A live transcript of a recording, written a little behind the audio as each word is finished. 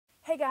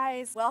Hey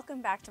guys,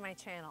 welcome back to my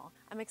channel.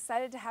 I'm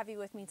excited to have you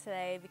with me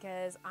today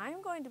because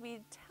I'm going to be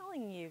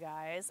telling you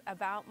guys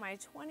about my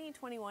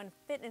 2021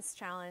 fitness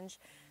challenge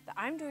that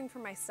I'm doing for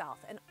myself.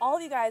 And all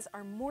of you guys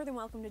are more than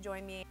welcome to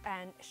join me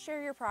and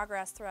share your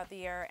progress throughout the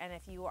year. And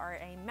if you are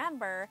a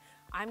member,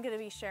 I'm going to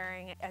be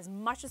sharing as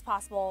much as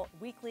possible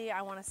weekly,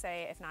 I want to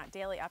say, if not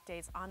daily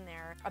updates on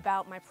there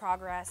about my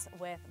progress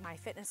with my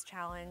fitness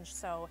challenge.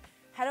 So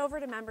head over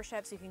to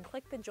memberships. You can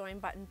click the join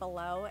button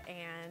below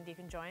and you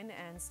can join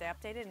and stay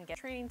updated and get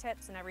training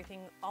tips and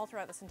everything all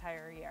throughout this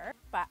entire year.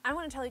 But I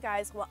want to tell you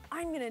guys what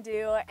I'm going to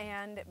do,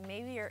 and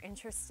maybe you're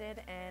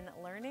interested in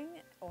learning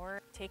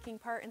or taking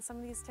part in some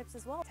of these tips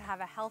as well to have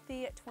a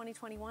healthy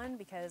 2021,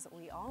 because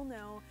we all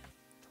know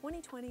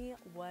 2020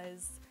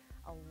 was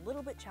a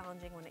little bit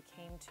challenging when it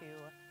came to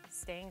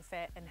staying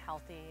fit and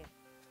healthy.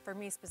 For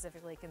me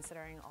specifically,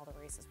 considering all the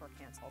races were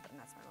canceled, and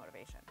that's my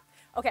motivation.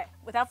 Okay,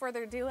 without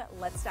further ado,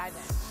 let's dive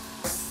in.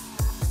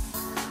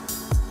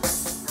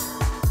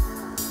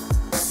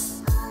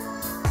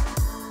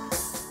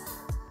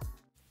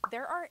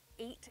 There are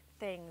 8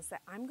 things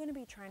that I'm going to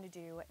be trying to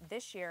do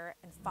this year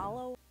and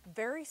follow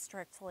very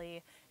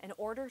strictly in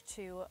order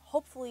to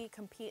hopefully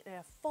compete in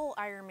a full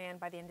Ironman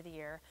by the end of the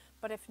year.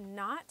 But if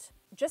not,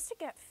 just to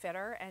get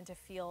fitter and to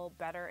feel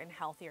better and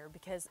healthier,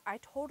 because I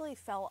totally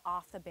fell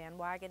off the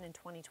bandwagon in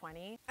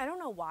 2020. I don't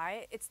know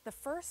why. It's the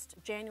first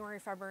January,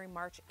 February,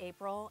 March,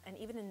 April, and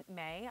even in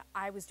May,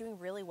 I was doing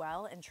really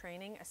well in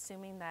training,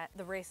 assuming that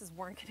the races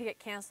weren't going to get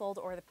canceled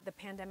or the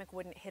pandemic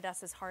wouldn't hit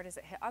us as hard as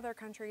it hit other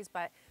countries.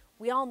 But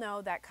we all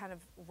know that kind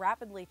of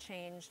rapidly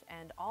changed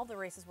and all the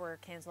races were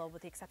canceled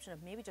with the exception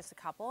of maybe just a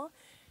couple.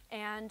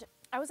 And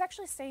I was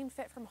actually staying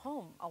fit from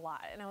home a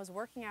lot, and I was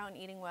working out and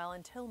eating well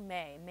until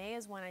May. May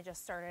is when I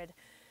just started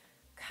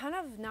kind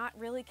of not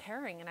really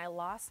caring, and I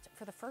lost,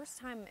 for the first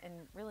time in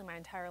really my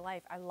entire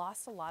life, I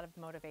lost a lot of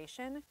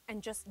motivation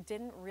and just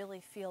didn't really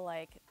feel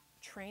like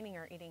training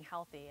or eating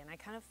healthy. And I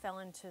kind of fell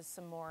into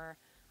some more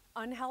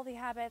unhealthy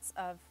habits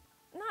of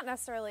not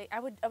necessarily, I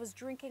was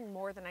drinking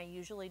more than I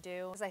usually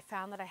do because I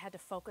found that I had to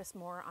focus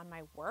more on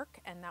my work,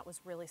 and that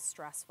was really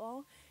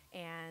stressful.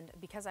 And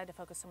because I had to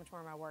focus so much more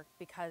on my work,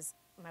 because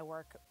my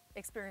work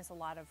experienced a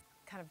lot of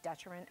kind of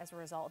detriment as a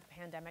result of the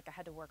pandemic, I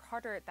had to work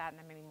harder at that, and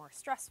that made me more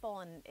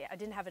stressful, and I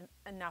didn't have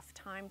enough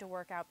time to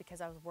work out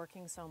because I was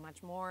working so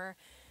much more.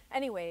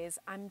 Anyways,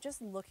 I'm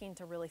just looking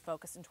to really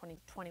focus in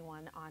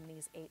 2021 on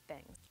these 8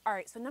 things. All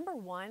right, so number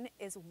 1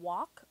 is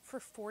walk for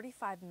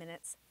 45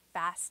 minutes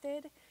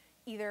fasted,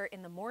 either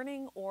in the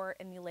morning or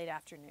in the late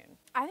afternoon.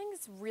 I think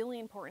it's really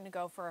important to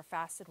go for a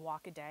fasted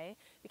walk a day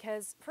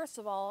because, first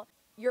of all,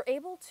 you're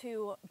able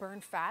to burn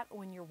fat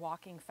when you're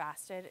walking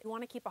fasted. You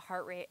want to keep a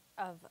heart rate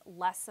of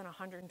less than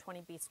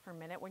 120 beats per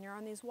minute when you're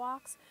on these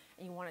walks,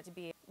 and you want it to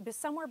be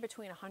somewhere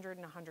between 100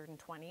 and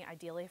 120,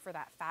 ideally, for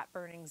that fat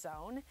burning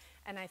zone.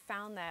 And I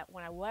found that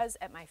when I was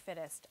at my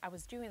fittest, I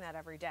was doing that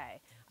every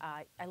day.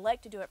 I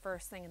like to do it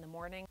first thing in the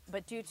morning,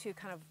 but due to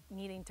kind of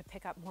needing to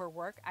pick up more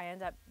work, I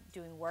end up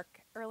doing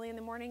work early in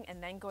the morning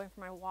and then going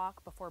for my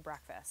walk before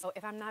breakfast. So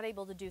if I'm not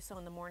able to do so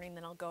in the morning,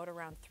 then I'll go at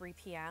around 3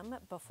 p.m.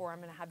 before I'm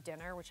going to have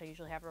dinner, which I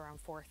usually have around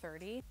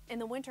 4:30. In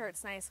the winter,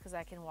 it's nice because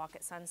I can walk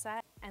at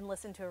sunset and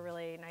listen to a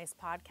really nice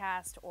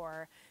podcast,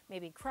 or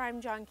maybe Crime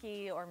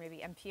Junkie, or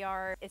maybe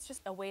NPR. It's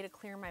just a way to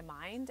clear my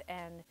mind.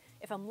 And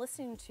if I'm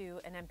listening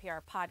to an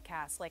NPR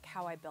podcast like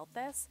How I Built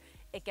This,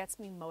 it gets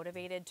me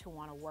motivated to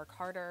want to work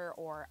harder,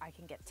 or I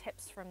can get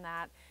tips from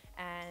that.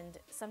 And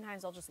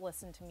sometimes I'll just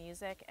listen to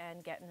music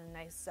and get in a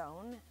nice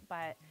zone.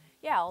 But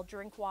yeah, I'll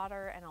drink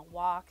water and I'll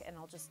walk, and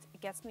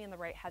it gets me in the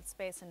right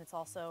headspace, and it's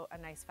also a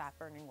nice fat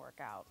burning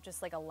workout,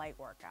 just like a light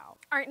workout.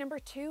 All right, number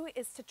 2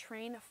 is to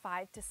train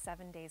 5 to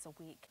 7 days a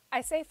week.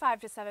 I say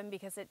 5 to 7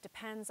 because it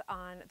depends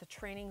on the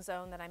training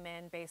zone that I'm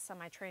in based on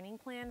my training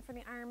plan for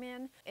the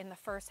Ironman. In the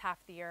first half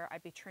of the year,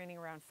 I'd be training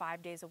around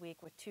 5 days a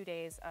week with 2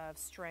 days of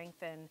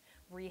strength and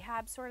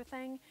rehab sort of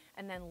thing.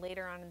 And then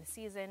later on in the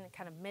season,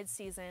 kind of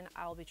mid-season,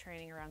 I'll be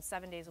training around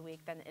 7 days a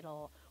week. Then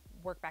it'll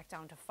work back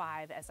down to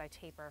 5 as I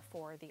taper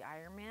for the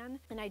Ironman.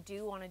 And I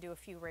do want to do a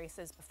few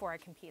races before I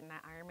compete in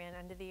that Ironman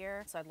end of the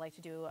year. So I'd like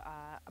to do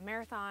a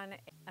marathon,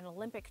 an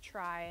Olympic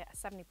try, a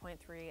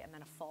 70.3, and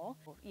then a full.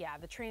 Yeah,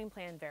 the training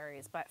plan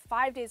varies, but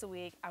 5 days a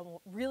week I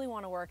really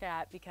want to work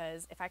at,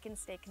 because if I can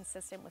stay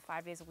consistent with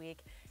 5 days a week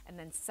and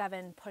then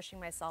 7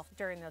 pushing myself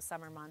during those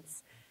summer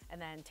months,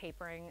 and then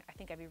tapering, I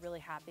think I'd be really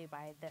happy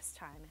by this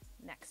time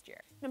next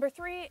year. Number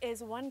 3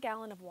 is 1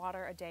 gallon of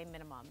water a day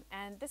minimum,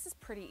 and this is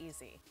pretty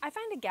easy. I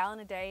find a gallon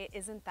a day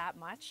isn't that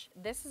much.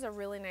 This is a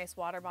really nice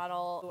water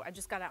bottle. I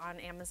just got it on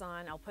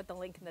Amazon. I'll put the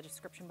link in the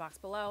description box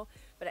below,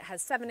 but it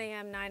has 7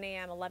 a.m., 9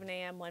 a.m., 11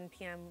 a.m., 1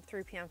 p.m.,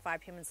 3 p.m., 5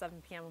 p.m., and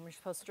 7 p.m. when we're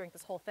supposed to drink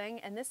this whole thing.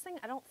 And this thing,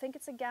 I don't think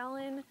it's a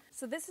gallon.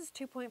 So this is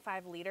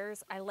 2.5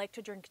 liters. I like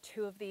to drink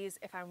 2 of these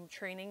if I'm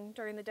training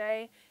during the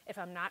day. If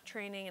I'm not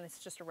training and it's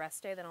just a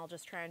rest day, then I'll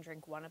just try and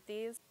drink 1 of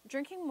these.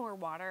 Drinking more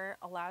water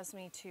allows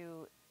me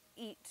to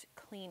eat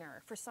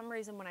cleaner. For some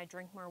reason, when I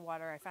drink more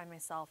water, I find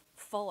myself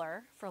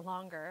fuller for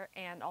longer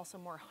and also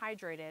more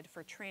hydrated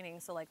for training,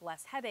 so like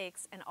less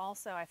headaches, and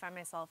also I find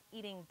myself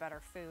eating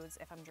better foods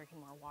if I'm drinking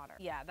more water.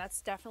 Yeah,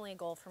 that's definitely a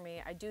goal for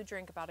me. I do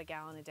drink about a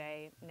gallon a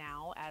day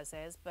now as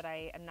is, but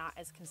I am not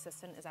as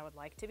consistent as I would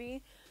like to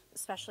be,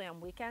 especially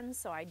on weekends,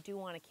 so I do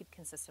want to keep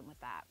consistent with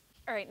that.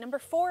 All right, number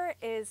 4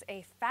 is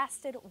a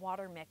fasted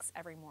water mix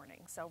every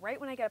morning. So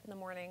right when I get up in the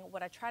morning,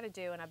 what I try to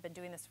do, and I've been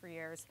doing this for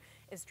years,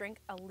 is drink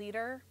a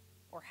liter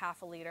or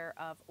half a liter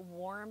of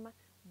warm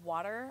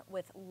water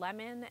with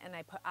lemon, and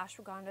I put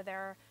ashwagandha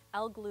there,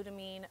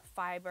 L-glutamine,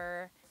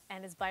 fiber,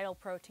 and his vital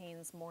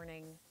proteins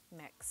morning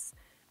mix.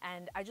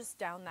 And I just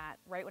down that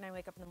right when I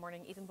wake up in the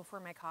morning, even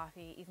before my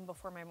coffee, even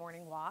before my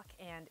morning walk,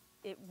 and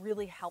it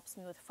really helps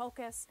me with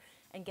focus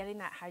and getting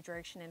that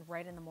hydration in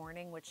right in the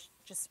morning, which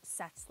just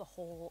sets the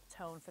whole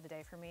tone for the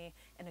day for me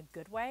in a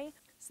good way.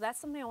 So that's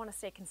something I want to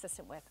stay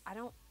consistent with.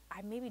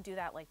 I maybe do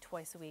that like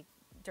twice a week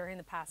during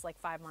the past like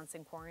 5 months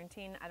in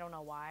quarantine. I don't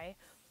know why.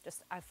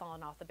 Just I've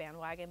fallen off the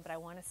bandwagon, but I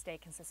want to stay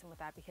consistent with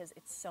that because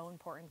it's so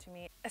important to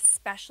me,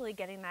 especially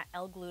getting that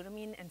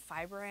L-glutamine and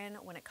fiber in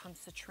when it comes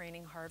to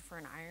training hard for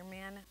an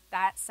Ironman.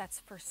 That sets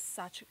for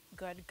such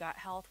good gut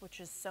health, which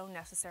is so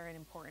necessary and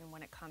important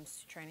when it comes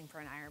to training for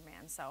an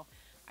Ironman. So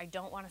I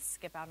don't want to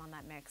skip out on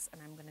that mix,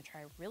 and I'm going to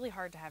try really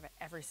hard to have it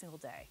every single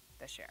day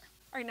this year.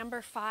 All right,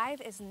 number 5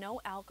 is no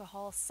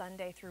alcohol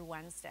Sunday through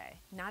Wednesday,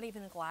 not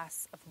even a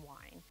glass of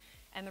wine.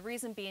 And the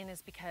reason being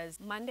is because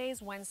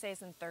Mondays,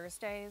 Wednesdays, and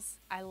Thursdays,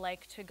 I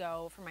like to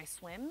go for my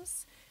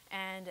swims.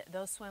 And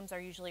those swims are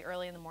usually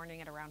early in the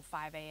morning at around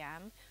 5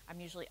 a.m. I'm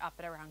usually up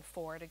at around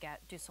 4 to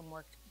do some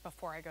work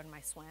before I go to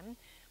my swim.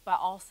 But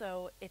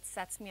also it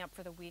sets me up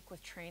for the week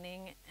with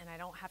training, and I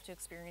don't have to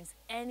experience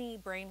any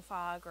brain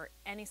fog or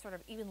any sort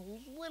of even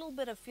little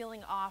bit of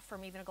feeling off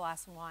from even a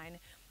glass of wine.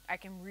 I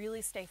can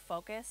really stay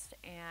focused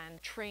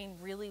and train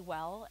really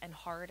well and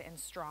hard and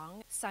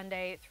strong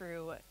Sunday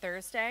through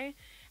Thursday.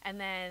 And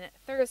then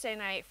Thursday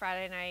night,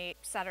 Friday night,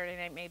 Saturday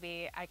night,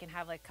 maybe I can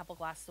have like a couple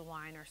glasses of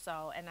wine or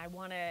so. And I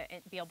want to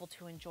be able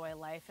to enjoy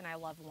life, and I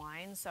love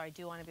wine, so I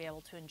do want to be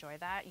able to enjoy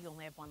that. You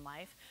only have one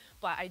life.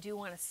 But I do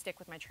want to stick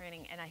with my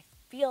training, and I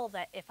feel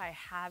that if I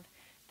have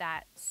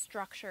that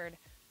structured,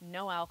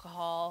 no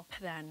alcohol,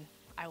 then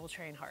I will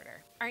train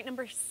harder. All right,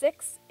 number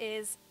 6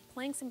 is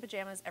playing some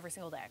pajamas every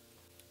single day.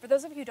 For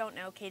those of you who don't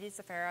know, Katie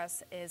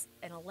Zaferas is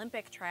an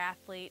Olympic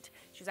triathlete.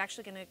 She was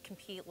actually going to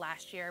compete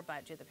last year,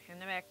 but due to the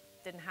pandemic,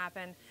 didn't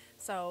happen.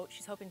 So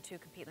she's hoping to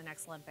compete in the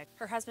next Olympic.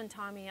 Her husband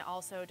Tommy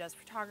also does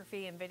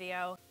photography and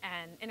video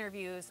and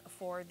interviews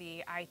for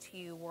the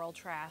ITU World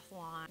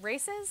Triathlon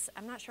races.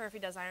 I'm not sure if he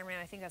does Ironman.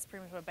 I think that's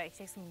pretty much what, but he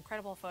takes some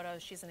incredible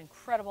photos. She's an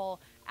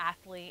incredible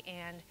athlete,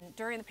 and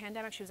during the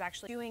pandemic, she was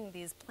actually doing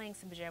these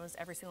planks and pajamas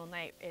every single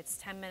night. It's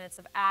 10 minutes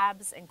of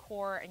abs and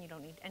core, and you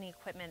don't need any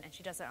equipment, and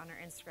she does it on her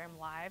Instagram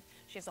live.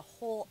 She has a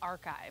whole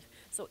archive.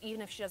 So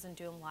even if she doesn't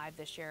do them live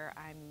this year,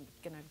 I'm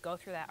gonna go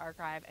through that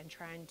archive and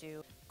try and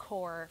do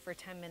core for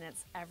 10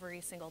 minutes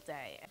every single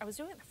day. I was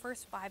doing it the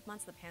first 5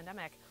 months of the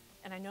pandemic,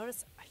 and I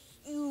noticed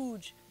a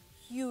huge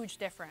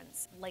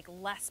difference, like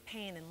less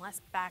pain and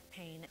less back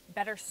pain,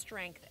 better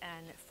strength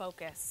and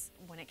focus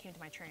when it came to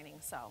my training.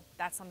 So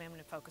that's something I'm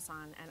going to focus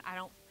on, and I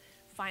don't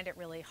find it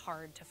really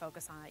hard to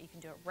focus on it. You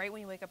can do it right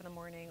when you wake up in the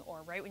morning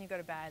or right when you go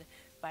to bed,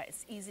 but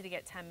it's easy to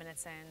get 10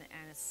 minutes in,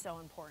 and it's so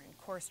important.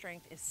 Core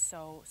strength is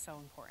so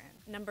important.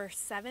 Number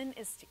 7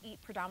 is to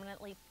eat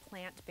predominantly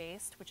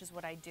plant-based, which is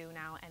what I do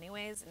now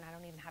anyways, and I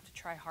don't even have to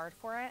try hard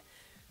for it.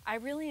 I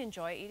really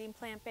enjoy eating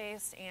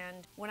plant-based,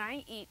 and when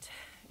I eat,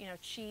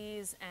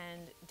 cheese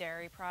and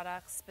dairy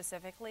products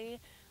specifically,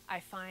 I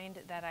find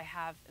that I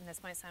have, and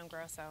this might sound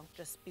gross, so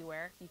just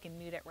beware, you can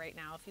mute it right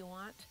now if you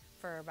want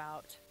for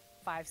about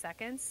 5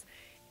 seconds.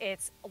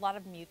 It's a lot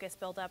of mucus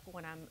buildup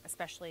when I'm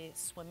especially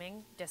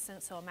swimming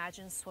distance. So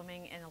imagine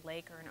swimming in a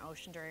lake or an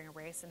ocean during a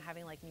race and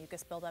having like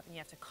mucus buildup, and you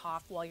have to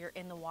cough while you're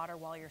in the water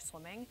while you're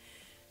swimming.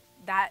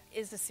 That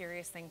is a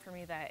serious thing for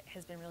me that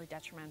has been really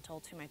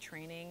detrimental to my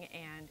training,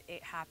 and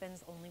it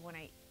happens only when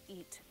I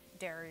eat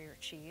dairy or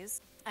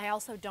cheese. I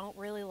also don't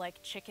really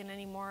like chicken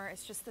anymore.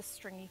 It's just the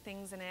stringy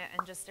things in it,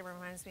 and it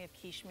reminds me of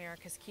quiche-meat,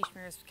 because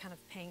quiche-meat is kind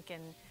of pink,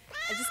 and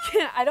I just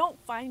can't, I don't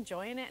find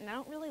joy in it, and I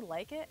don't really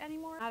like it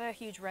anymore. Not a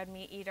huge red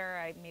meat eater.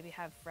 I maybe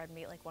have red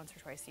meat like once or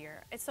twice a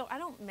year. So I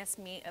don't miss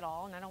meat at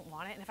all, and I don't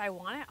want it. And if I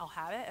want it, I'll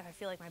have it if I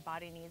feel like my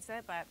body needs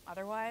it, but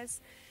otherwise,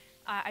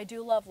 I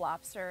do love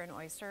lobster and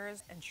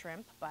oysters and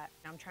shrimp, but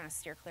I'm trying to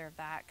steer clear of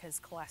that because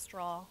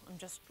cholesterol. I'm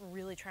just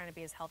really trying to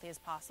be as healthy as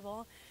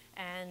possible.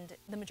 And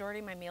the majority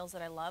of my meals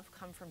that I love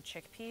come from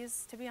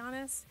chickpeas, to be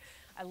honest.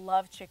 I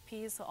love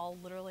chickpeas, so I'll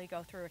literally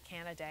go through a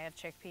can a day of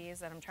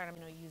chickpeas, and I'm trying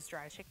to use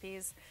dry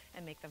chickpeas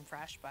and make them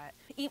fresh, but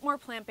eat more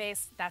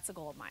plant-based, that's a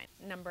goal of mine.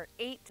 Number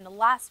 8, and the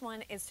last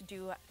one is to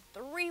do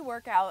 3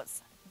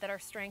 workouts that are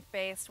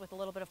strength-based with a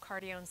little bit of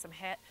cardio and some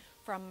HIIT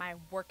from my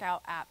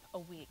workout app a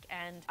week.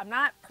 And I'm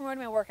not promoting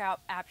my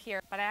workout app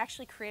here, but I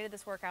actually created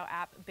this workout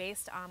app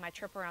based on my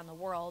trip around the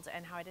world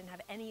and how I didn't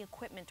have any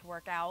equipment to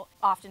work out.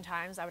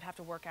 Oftentimes I would have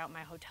to work out in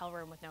my hotel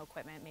room with no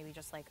equipment, maybe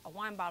just like a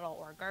wine bottle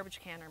or a garbage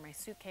can or my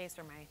suitcase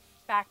or my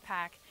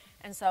backpack.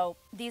 And so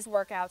these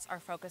workouts are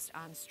focused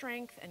on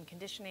strength and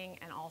conditioning,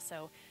 and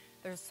also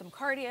there's some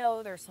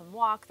cardio, there's some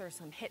walk, there's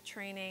some HIIT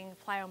training,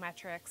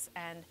 plyometrics,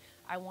 and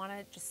I want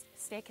to just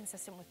stay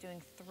consistent with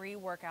doing 3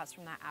 workouts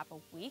from that app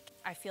a week.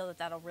 I feel that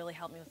that'll really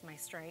help me with my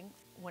strength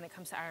when it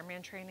comes to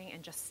Ironman training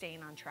and just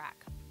staying on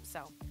track.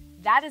 So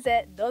that is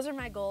it. Those are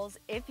my goals.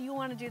 If you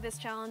want to do this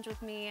challenge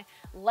with me,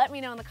 let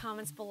me know in the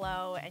comments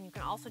below, and you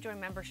can also join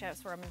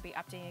memberships where I'm going to be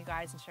updating you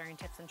guys and sharing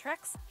tips and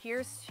tricks.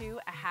 Here's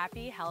to a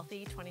happy,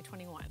 healthy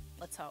 2021.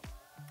 Let's hope.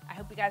 I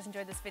hope you guys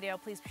enjoyed this video.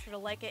 Please be sure to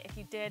like it. If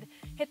you did,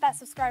 hit that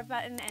subscribe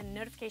button and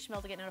notification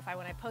bell to get notified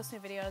when I post new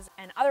videos.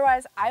 And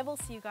otherwise, I will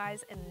see you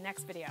guys in the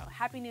next video.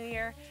 Happy New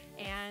Year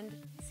and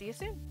see you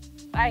soon.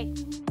 Bye.